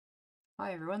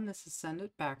Hi everyone, this is Send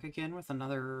It back again with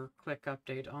another quick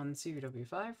update on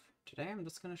CVW5. Today I'm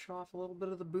just going to show off a little bit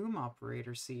of the boom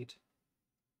operator seat.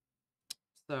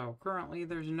 So currently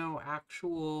there's no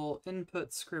actual input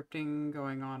scripting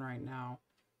going on right now.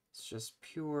 It's just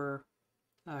pure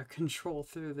control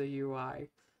through the UI,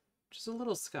 which is a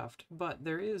little scuffed, but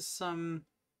there is some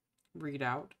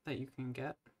readout that you can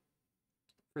get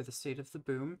for the state of the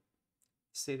boom,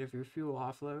 state of your fuel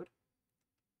offload,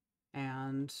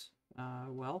 and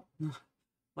well,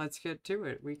 let's get to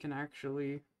it. We can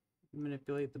actually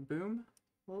manipulate the boom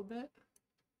a little bit.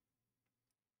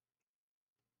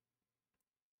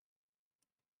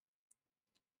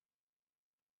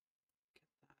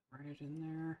 Get that right in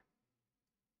there.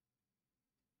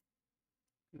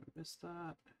 Miss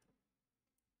that.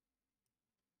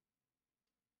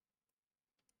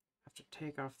 Have to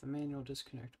take off the manual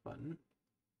disconnect button.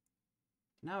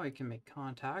 Now we can make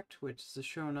contact, which is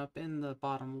shown up in the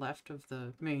bottom left of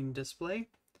the main display.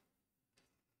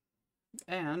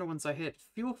 And once I hit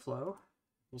fuel flow,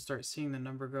 we'll start seeing the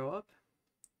number go up,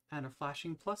 and a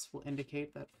flashing plus will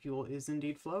indicate that fuel is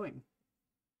indeed flowing.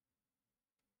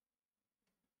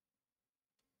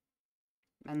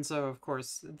 And so, of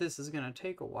course, this is going to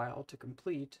take a while to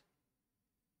complete.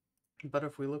 But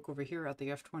if we look over here at the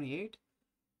F28,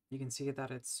 you can see that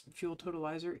its fuel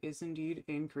totalizer is indeed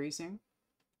increasing.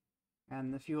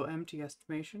 And the fuel empty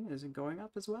estimation is going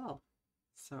up as well.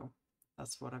 So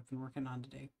that's what I've been working on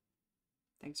today.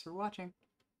 Thanks for watching.